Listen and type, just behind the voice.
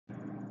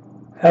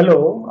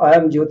Hello, I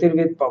am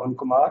Jyotirvid Pawan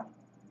Kumar.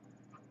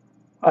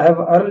 I have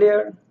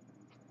earlier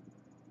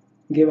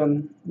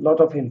given a lot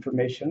of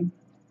information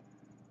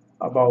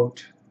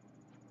about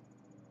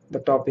the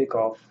topic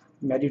of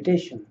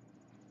meditation.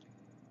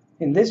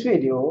 In this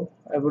video,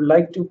 I would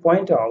like to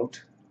point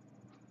out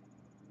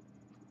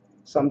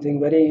something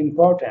very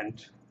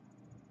important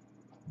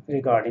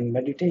regarding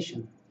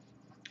meditation.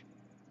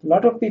 A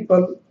lot of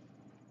people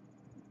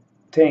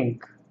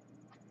think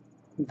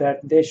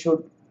that they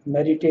should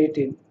meditate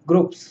in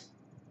groups,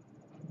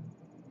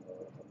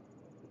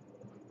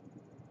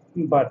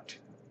 but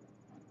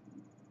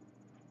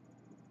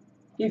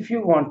if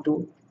you want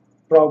to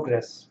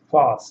progress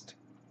fast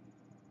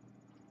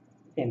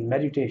in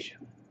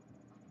meditation,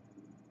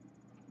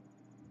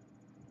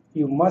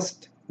 you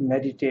must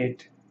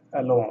meditate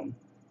alone.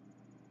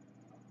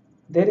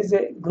 There is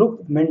a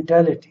group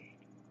mentality.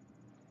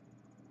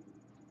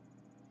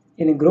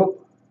 In a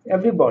group,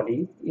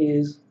 everybody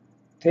is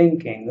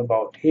thinking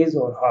about his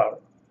or her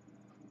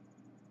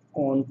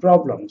own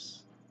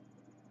problems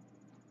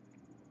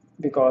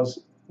because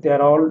they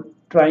are all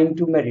trying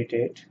to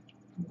meditate,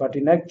 but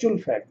in actual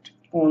fact,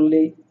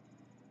 only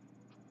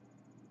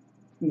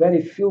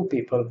very few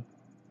people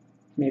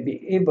may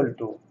be able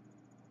to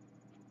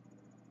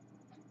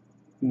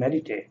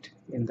meditate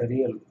in the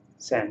real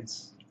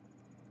sense.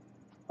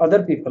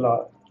 Other people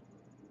are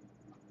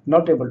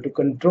not able to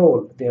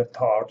control their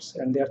thoughts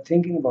and they are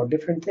thinking about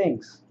different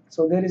things.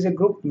 So there is a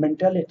group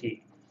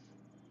mentality.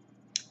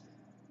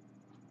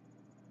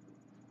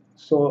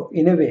 So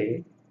in a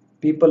way,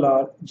 people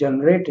are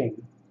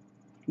generating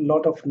a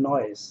lot of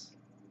noise.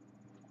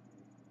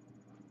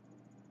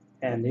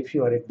 And if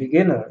you are a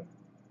beginner,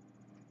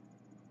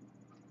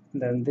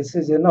 then this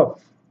is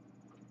enough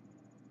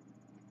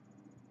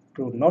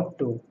to not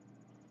to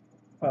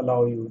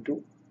allow you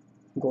to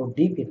go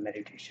deep in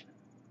meditation.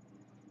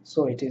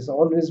 So it is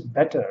always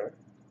better,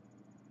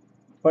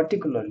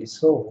 particularly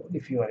so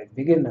if you are a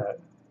beginner,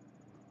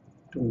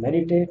 to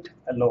meditate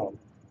alone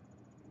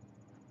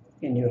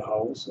in your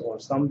house or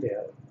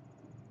somewhere.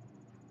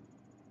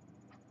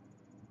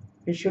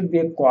 It should be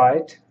a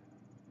quiet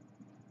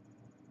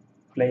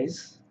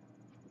place,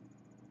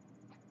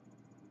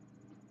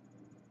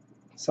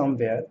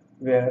 somewhere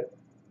where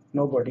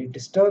nobody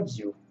disturbs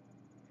you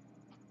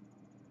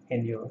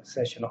in your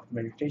session of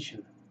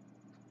meditation.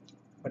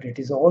 But it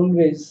is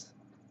always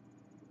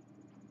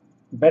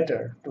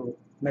better to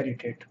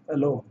meditate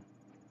alone.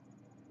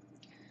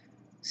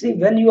 See,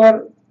 when you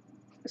are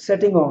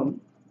setting on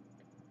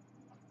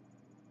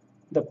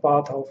the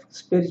path of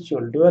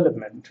spiritual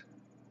development,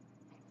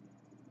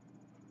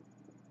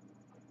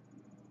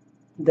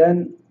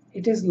 then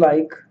it is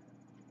like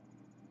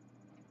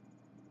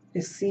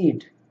a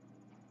seed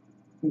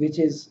which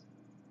is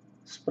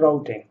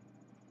sprouting.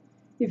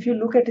 If you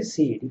look at a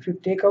seed, if you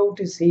take out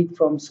a seed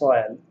from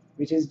soil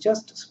which is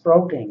just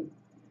sprouting,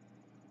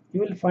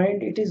 you will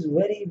find it is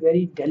very,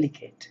 very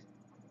delicate.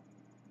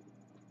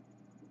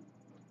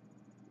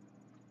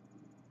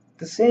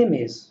 The same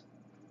is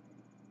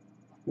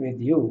with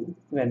you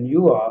when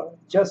you are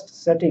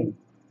just setting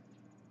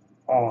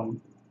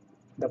on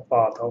the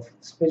path of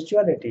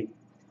spirituality.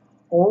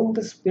 All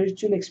the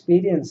spiritual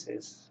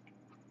experiences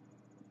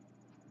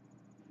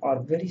are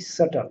very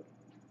subtle.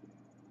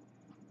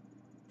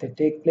 They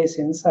take place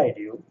inside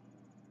you.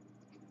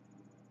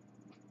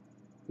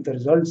 The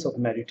results of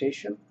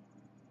meditation,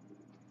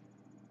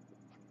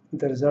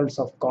 the results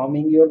of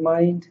calming your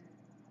mind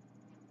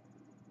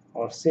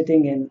or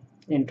sitting in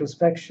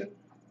introspection,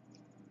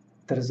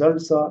 the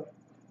results are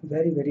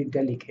very, very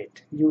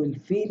delicate. You will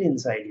feel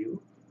inside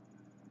you.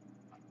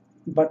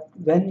 But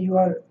when you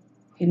are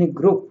in a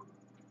group,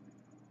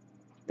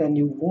 then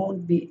you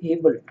won't be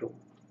able to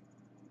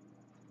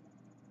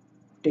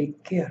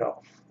take care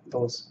of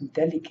those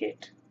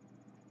delicate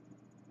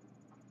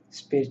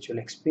spiritual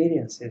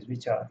experiences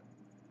which are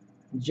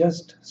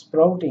just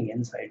sprouting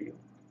inside you.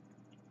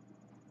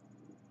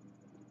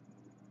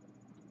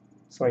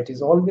 So it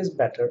is always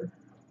better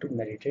to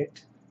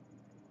meditate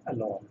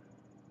alone.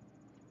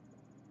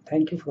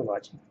 Thank you for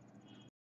watching.